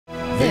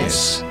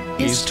This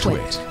is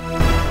TWiT.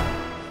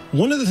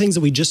 One of the things that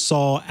we just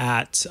saw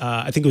at,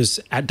 I think it was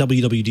at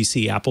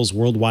WWDC, Apple's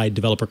Worldwide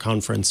Developer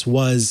Conference,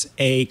 was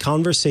a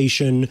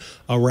conversation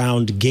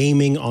around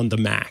gaming on the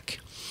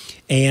Mac.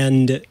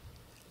 And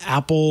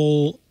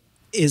Apple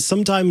is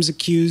sometimes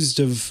accused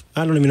of,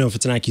 I don't even know if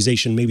it's an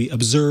accusation, maybe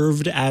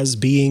observed as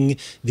being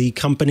the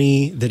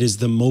company that is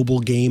the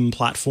mobile game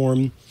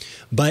platform.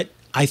 But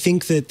I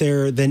think that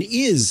there then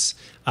is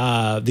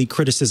the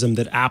criticism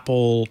that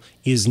Apple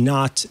is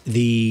not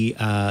the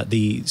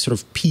sort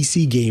of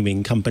PC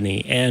gaming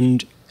company.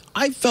 And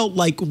I felt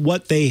like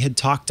what they had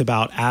talked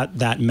about at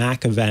that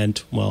Mac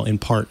event, well, in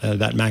part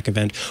that Mac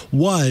event,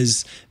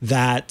 was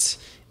that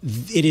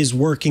it is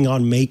working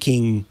on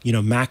making,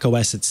 Mac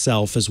OS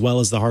itself, as well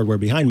as the hardware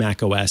behind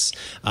Mac OS,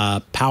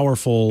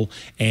 powerful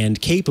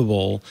and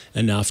capable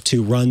enough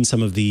to run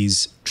some of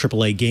these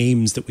AAA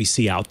games that we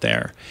see out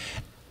there.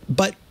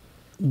 But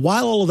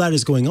while all of that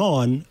is going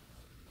on,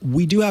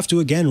 we do have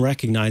to, again,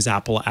 recognize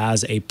Apple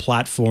as a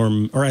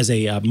platform or as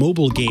a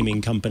mobile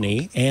gaming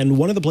company. And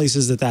one of the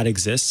places that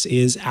exists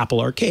is Apple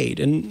Arcade.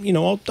 And,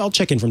 I'll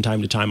check in from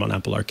time to time on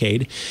Apple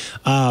Arcade.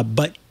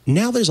 But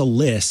now there's a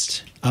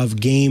list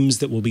of games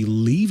that will be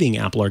leaving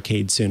Apple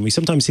Arcade soon. We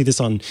sometimes see this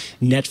on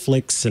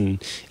Netflix and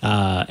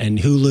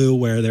Hulu,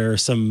 where there are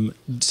some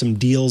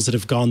deals that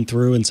have gone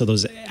through, and so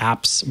those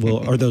apps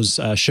will, or those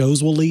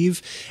shows will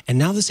leave. And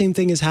now the same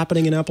thing is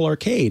happening in Apple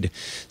Arcade.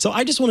 So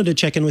I just wanted to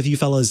check in with you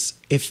fellas,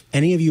 if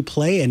any of you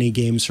play any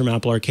games from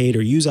Apple Arcade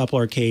or use Apple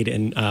Arcade,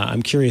 and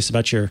I'm curious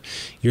about your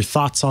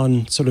thoughts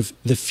on sort of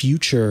the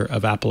future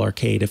of Apple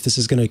Arcade, if this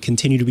is going to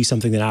continue to be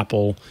something that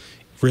Apple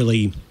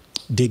really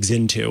digs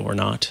into or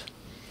not.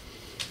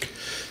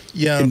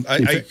 Yeah,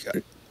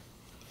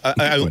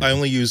 I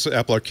only use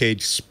Apple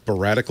Arcade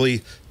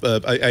sporadically.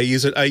 I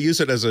use it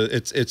as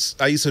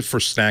I use it for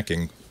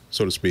snacking,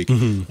 so to speak.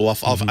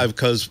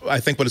 Because I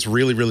think what it's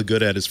really, really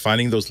good at is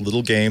finding those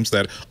little games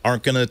that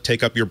aren't going to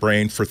take up your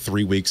brain for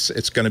 3 weeks.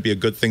 It's going to be a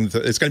good thing.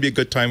 It's going to be a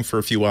good time for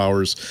a few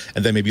hours,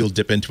 and then maybe you'll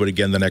dip into it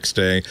again the next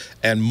day.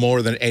 And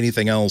more than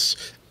anything else,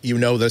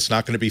 that it's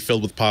not going to be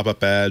filled with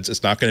pop-up ads.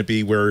 It's not going to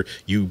be where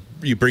you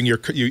bring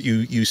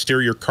you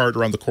steer your cart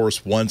around the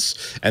course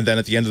once, and then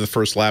at the end of the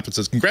first lap it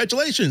says,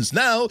 "Congratulations!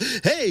 Now,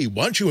 hey,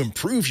 why don't you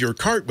improve your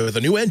cart with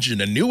a new engine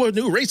and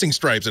new racing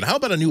stripes, and how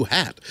about a new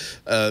hat?"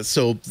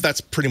 So that's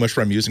pretty much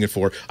what I'm using it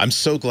for. I'm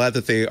so glad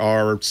that they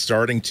are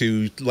starting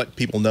to let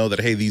people know that,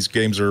 hey, these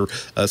games are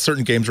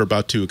certain games are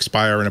about to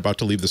expire and about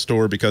to leave the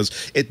store, because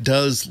it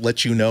does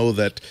let you know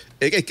that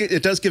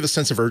it does give a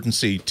sense of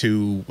urgency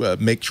to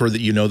make sure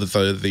that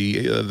that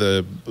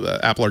the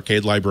Apple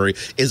Arcade library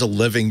is a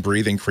living,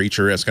 breathing creature.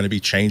 It's going to be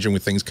changing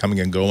with things coming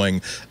and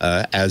going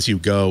as you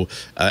go.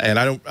 And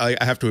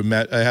I have to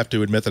admit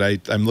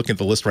that I'm looking at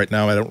the list right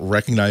now. I don't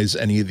recognize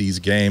any of these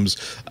games,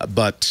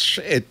 but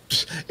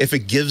if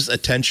it gives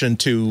attention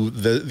to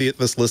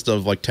this list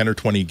of like 10 or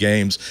 20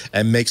 games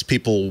and makes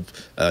people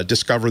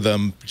discover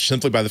them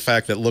simply by the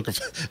fact that, look,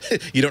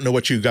 if you don't know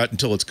what you got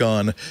until it's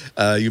gone,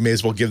 you may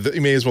as well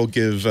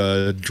give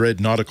Dread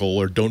Nautical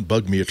or Don't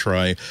Bug Me a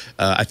try.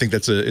 I think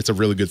it's a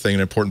really good thing,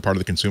 an important part of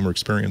the consumer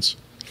experience.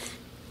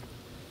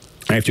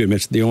 I have to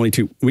admit, the only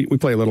two we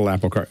play a little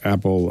Apple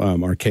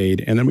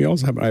Arcade, and then I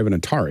have an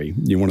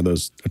Atari. One of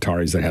those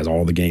Ataris that has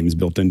all the games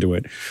built into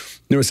it.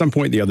 There was some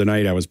point the other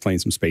night I was playing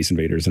some Space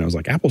Invaders, and I was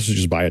like, Apple should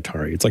just buy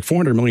Atari. It's like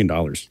 $400 million.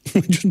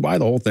 Just buy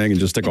the whole thing and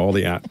just stick all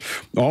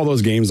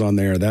those games on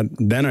there.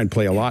 Then I'd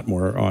play a lot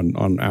more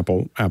on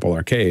Apple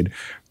Arcade.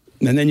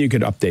 And then you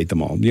could update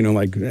them all,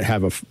 like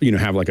have a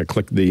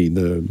click the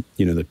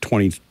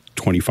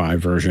 2025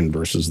 version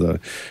versus the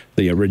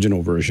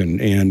original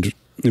version, and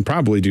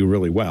probably do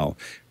really well.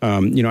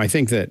 I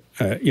think that,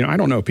 I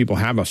don't know if people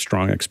have a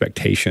strong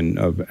expectation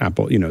of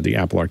Apple, the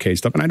Apple Arcade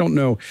stuff. And I don't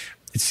know,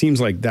 it seems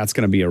like that's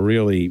going to be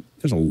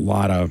there's a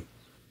lot of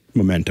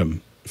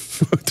momentum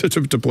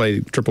to play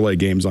AAA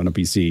games on a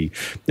PC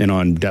and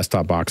on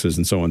desktop boxes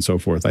and so on and so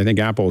forth. I think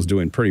Apple is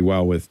doing pretty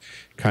well with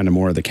kind of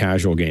more of the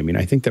casual gaming.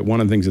 I think that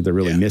one of the things that they're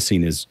really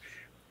missing is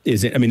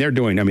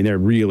they're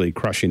really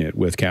crushing it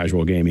with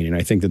casual gaming, and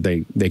I think that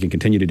they can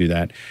continue to do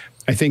that.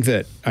 I think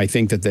that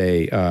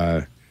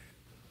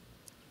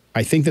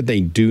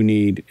they do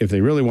need, if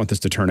they really want this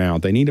to turn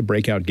out, they need a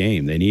breakout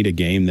game. They need a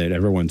game that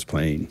everyone's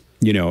playing,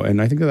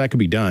 and I think that could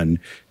be done,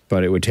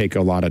 but it would take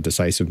a lot of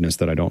decisiveness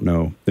that I don't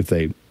know if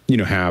they,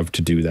 have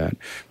to do that.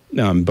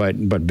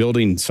 But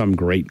building some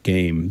great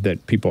game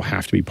that people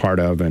have to be part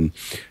of, and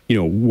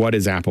what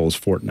is Apple's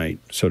Fortnite,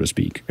 so to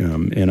speak.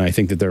 And I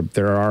think that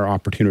there are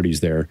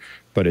opportunities there,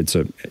 but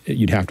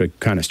you'd have to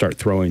kind of start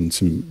throwing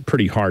some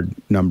pretty hard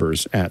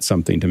numbers at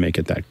something to make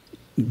it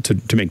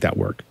to make that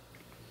work.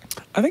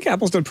 I think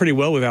Apple's done pretty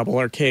well with Apple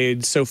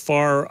Arcade so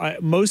far.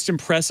 Most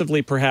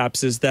impressively,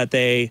 perhaps, is that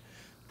they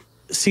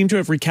seem to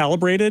have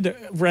recalibrated,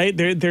 right?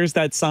 There's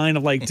that sign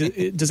of like,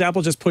 does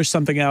Apple just push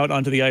something out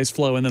onto the ice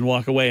floe and then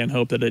walk away and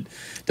hope that it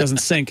doesn't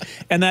sink?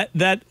 And that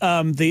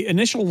the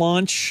initial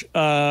launch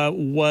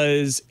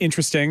was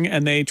interesting,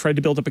 and they tried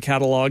to build up a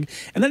catalog.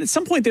 And then at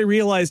some point they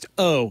realized,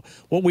 oh,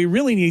 what we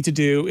really need to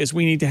do is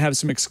we need to have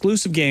some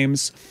exclusive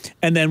games,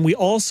 and then we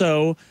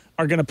also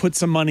are going to put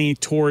some money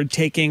toward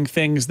taking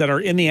things that are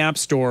in the App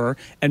Store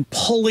and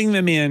pulling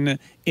them in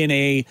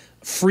a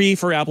free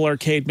for Apple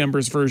Arcade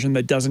members version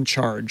that doesn't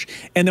charge.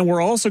 And then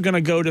we're also going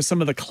to go to some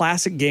of the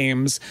classic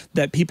games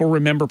that people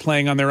remember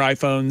playing on their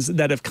iPhones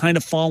that have kind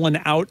of fallen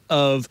out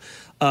of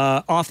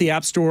off the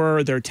App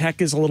Store. Their tech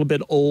is a little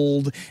bit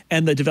old,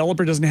 and the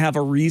developer doesn't have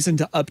a reason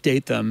to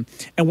update them.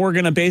 And we're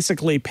going to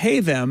basically pay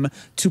them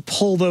to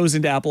pull those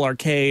into Apple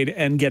Arcade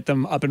and get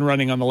them up and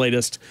running on the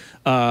latest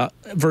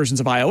versions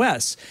of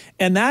iOS.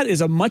 And that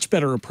is a much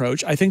better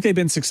approach. I think they've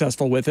been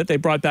successful with it. They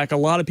brought back a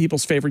lot of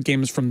people's favorite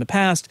games from the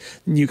past,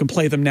 and you can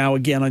play them now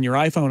again on your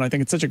iPhone. I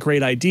think it's such a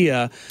great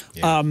idea.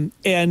 Yeah.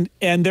 And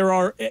there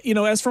are, you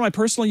know, as for my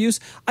personal use,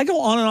 I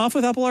go on and off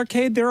with Apple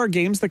Arcade. There are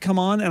games that come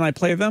on and I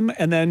play them,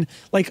 and then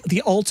like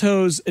the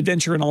Alto's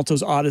Adventure and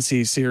Alto's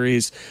Odyssey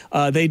series,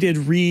 they did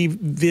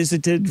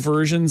revisited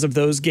versions of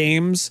those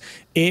games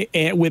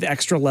with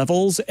extra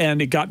levels,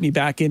 and it got me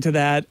back into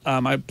that.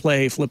 I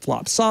play Flip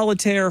Flop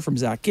Solitaire from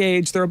Zach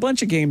Gage. There are a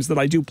bunch of games that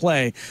I do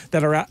play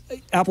that are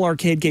Apple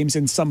Arcade games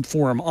in some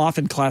form,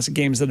 often classic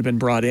games that have been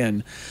brought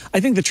in. I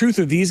think the truth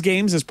of these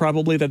games is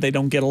probably that they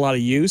don't get a lot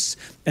of use,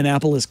 and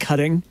Apple is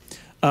cutting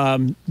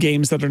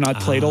games that are not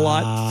played a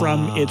lot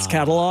from its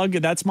catalog.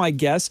 That's my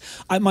guess.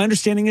 My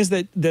understanding is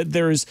that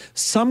there's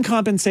some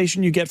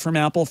compensation you get from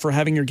Apple for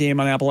having your game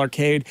on Apple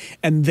Arcade,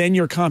 and then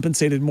you're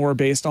compensated more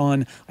based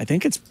on, I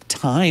think it's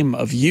time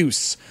of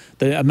use.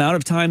 The amount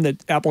of time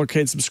that Apple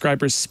Arcade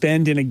subscribers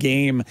spend in a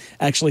game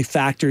actually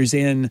factors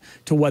in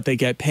to what they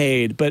get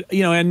paid. But,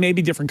 you know, and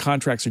maybe different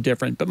contracts are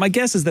different. But my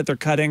guess is that they're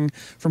cutting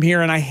from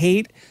here, and I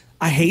hate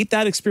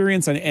that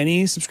experience on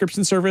any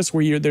subscription service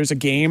where there's a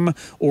game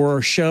or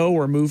a show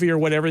or a movie or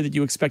whatever that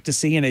you expect to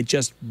see and it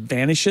just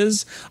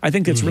vanishes. I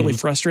think it's really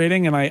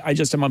frustrating, and I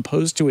just am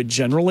opposed to it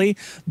generally.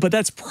 But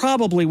that's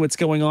probably what's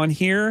going on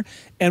here.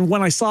 And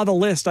when I saw the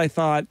list, I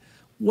thought,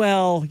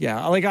 well,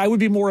 yeah, like I would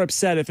be more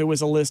upset if it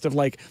was a list of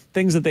like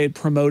things that they had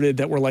promoted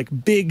that were like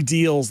big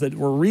deals that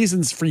were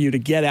reasons for you to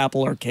get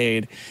Apple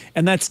Arcade.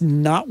 And that's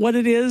not what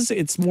it is.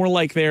 It's more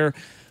like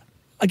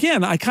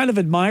again, I kind of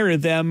admire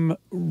them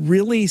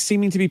really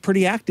seeming to be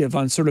pretty active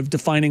on sort of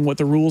defining what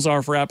the rules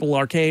are for Apple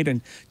Arcade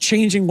and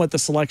changing what the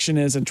selection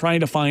is and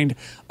trying to find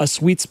a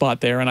sweet spot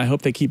there, and I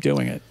hope they keep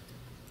doing it.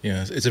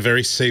 Yeah, it's a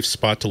very safe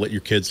spot to let your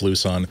kids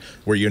loose on,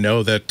 where you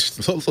know that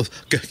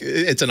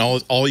it's an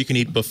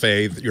all-you-can-eat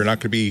buffet. You're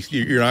not going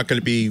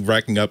to be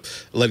letting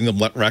them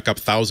rack up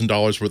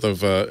 $1,000 worth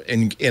of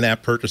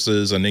in-app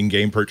purchases and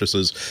in-game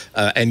purchases,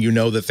 and you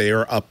know that they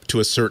are up to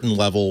a certain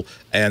level,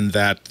 and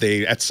that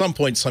they at some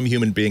point some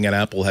human being at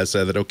Apple has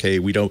said that okay,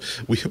 we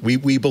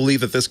believe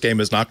that this game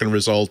is not going to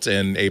result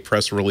in a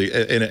press release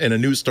in a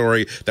news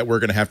story that we're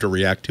going to have to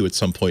react to at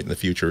some point in the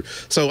future.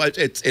 So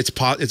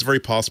it's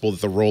very possible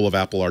that the role of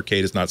Apple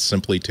Arcade is not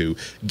simply to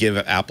give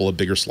Apple a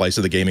bigger slice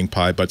of the gaming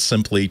pie, but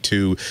simply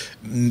to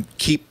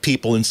keep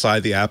people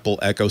inside the Apple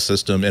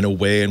ecosystem in a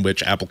way in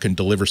which Apple can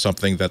deliver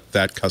something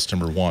that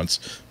customer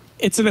wants.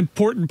 It's an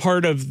important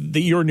part of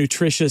your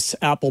nutritious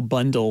Apple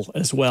bundle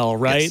as well,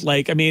 right? Yes.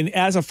 Like, I mean,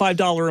 as a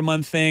 $5 a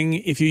month thing,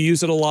 if you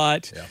use it a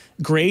lot,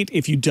 great.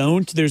 If you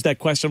don't, there's that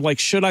question of like,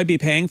 should I be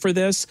paying for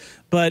this?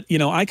 But, you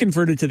know, I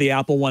converted to the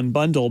Apple One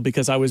bundle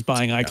because I was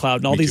buying iCloud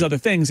and all these other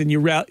things, and you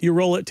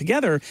roll it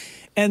together.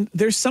 And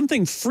there's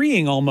something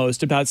freeing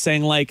almost about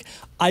saying, like,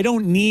 I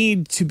don't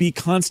need to be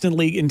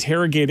constantly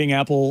interrogating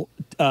Apple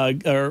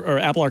or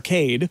Apple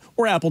Arcade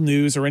or Apple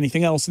News or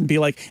anything else and be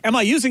like, am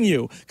I using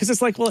you? Because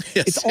it's like, well,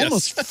 it's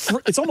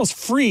almost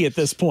free at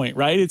this point,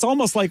 right? It's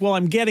almost like, well,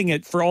 I'm getting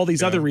it for all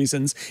these other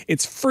reasons.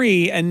 It's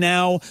free, and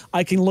now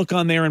I can look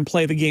on there and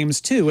play the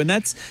games too. And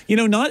that's, you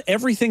know, not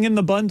everything in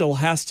the bundle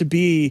has to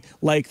be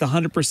like the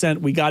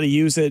 100%, we got to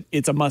use it,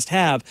 it's a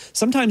must-have.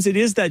 Sometimes it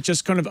is that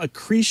just kind of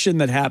accretion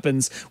that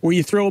happens where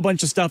you throw a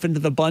bunch of stuff into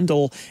the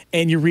bundle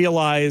and you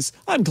realize,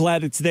 I'm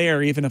glad it's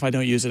there even if I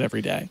don't use it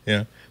every day.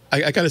 Yeah.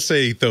 I got to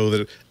say though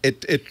that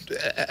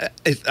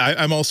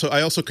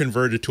I also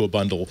converted to a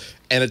bundle,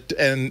 and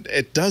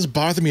it does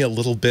bother me a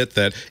little bit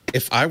that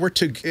if I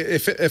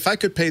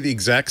could pay the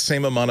exact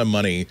same amount of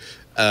money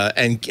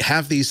and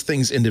have these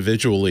things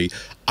individually,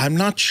 I'm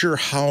not sure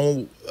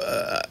how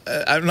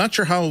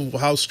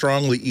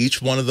strongly each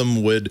one of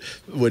them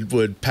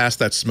would pass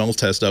that smell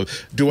test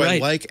of, do I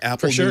like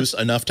Apple News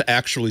enough to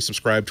actually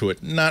subscribe to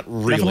it? Not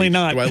really. Definitely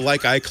not. Do I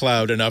like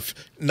iCloud enough?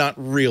 Not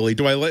really.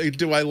 Do I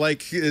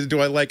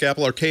like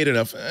Apple Arcade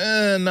enough?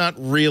 Not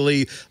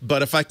really.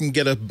 But if I can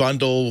get a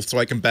bundle so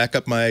I can back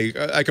up my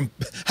I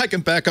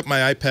can back up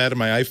my iPad and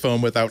my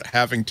iPhone without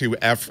having to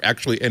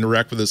actually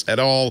interact with this at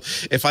all.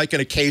 If I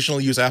can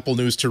occasionally use Apple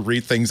News to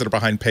read things that are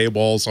behind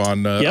paywalls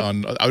on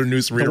other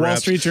newsreader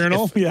apps, Street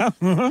Journal. Yeah.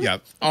 Yeah.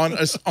 On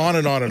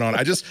and on and on.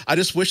 I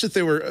just wish that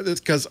they were,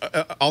 because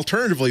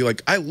alternatively,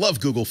 like, I love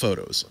Google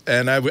Photos,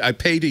 and I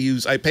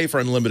pay for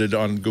unlimited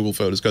on Google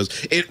Photos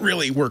because it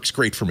really works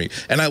great for me.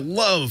 And I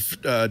love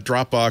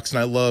Dropbox, and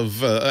I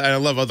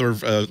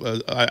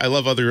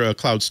love other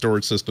cloud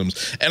storage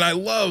systems, and I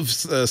love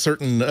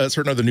certain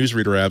other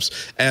newsreader apps.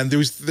 And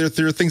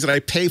there are things that I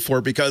pay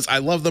for because I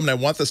love them and I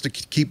want this to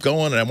keep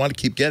going and I want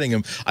to keep getting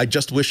them. I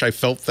just wish I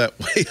felt that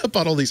way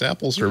about all these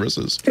Apple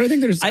services. But I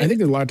think there's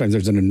a lot of times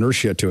there's an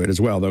inertia to it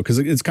as well, though, because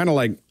it's kind of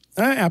like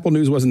Apple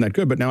News wasn't that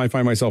good, but now I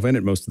find myself in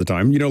it most of the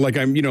time. Like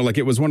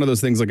it was one of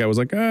those things. Like I was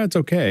like, it's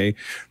okay.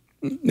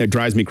 It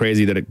drives me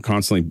crazy that it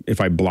constantly,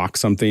 if I block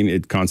something,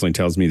 it constantly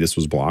tells me this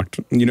was blocked.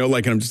 And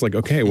I'm just like,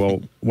 okay,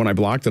 well, when I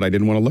blocked it, I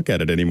didn't want to look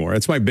at it anymore.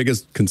 That's my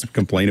biggest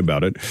complaint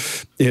about it.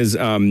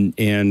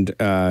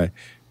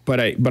 But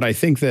I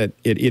think that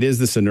it is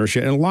this inertia,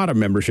 and a lot of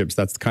memberships,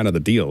 that's kind of the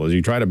deal, is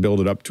you try to build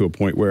it up to a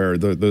point where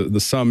the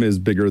sum is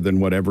bigger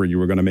than whatever you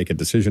were going to make a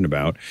decision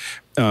about.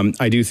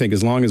 I do think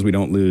as long as we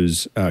don't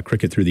lose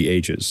cricket through the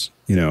ages,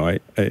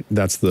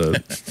 that's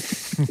the,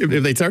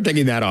 if they start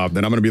taking that off,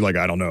 then I'm going to be like,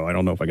 I don't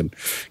know if I can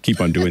keep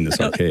on doing this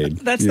arcade.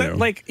 That's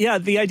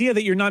the idea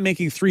that you're not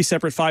making 3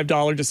 separate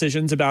 $5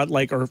 decisions about or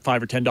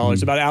 $5 or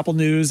 $10 about Apple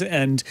News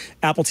and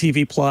Apple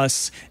TV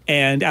Plus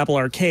and Apple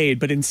Arcade,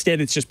 but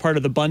instead it's just part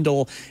of the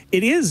bundle.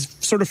 It is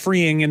sort of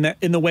freeing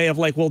in the way of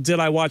like, well,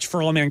 did I watch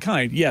For All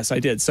Mankind? Yes, I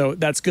did. So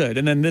that's good.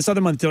 And then this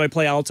other month, did I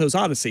play Alto's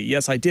Odyssey?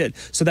 Yes, I did.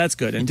 So that's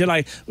good. And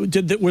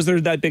was there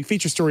that big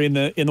feature story in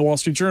the Wall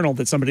Street Journal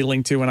that somebody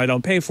linked to and I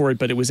don't pay for it,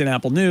 but it was in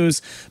Apple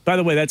News? By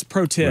the way, that's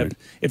pro tip. Right.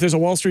 If there's a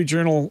Wall Street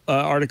Journal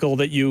article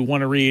that you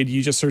want to read,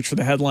 you just search for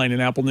the headline in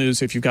Apple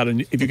News if you've got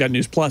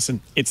News Plus, and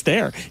it's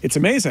there. It's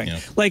amazing. Yeah.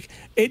 Like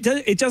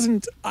it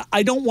doesn't.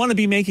 I don't want to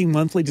be making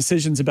monthly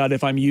decisions about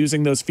if I'm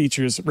using those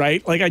features,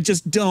 right? Like I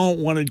just don't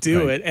want to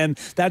do it. And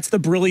that's the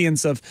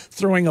brilliance of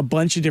throwing a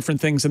bunch of different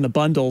things in the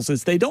bundles,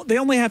 is they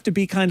only have to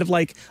be kind of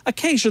like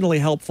occasionally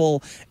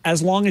helpful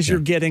as long as you're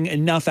getting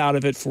enough out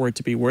of it for it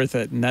to be worth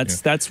it. And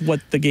that's what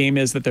the game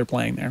is that they're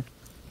playing there.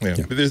 Yeah.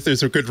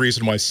 There's a good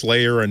reason why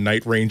Slayer and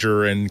Night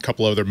Ranger and a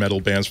couple other metal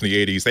bands from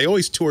the 80s, they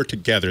always tour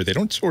together. They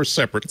don't tour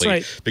separately.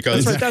 That's right.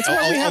 Because that's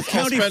why we have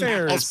county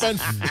fairs. I'll spend,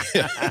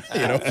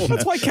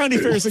 That's why county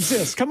fairs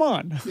exist. Come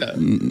on. Yeah.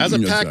 As a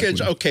package,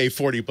 okay,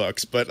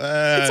 $40, but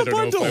I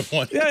don't know if I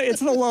want. Yeah,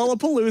 it's the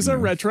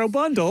Lollapalooza retro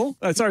bundle.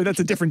 Sorry, that's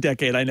a different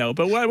decade, I know,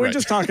 but we're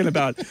just talking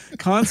about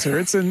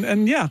concerts and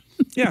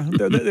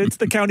it's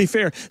the county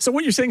fair. So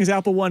what you're saying is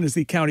Apple One is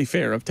the county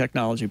fair of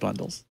technology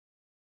bundles.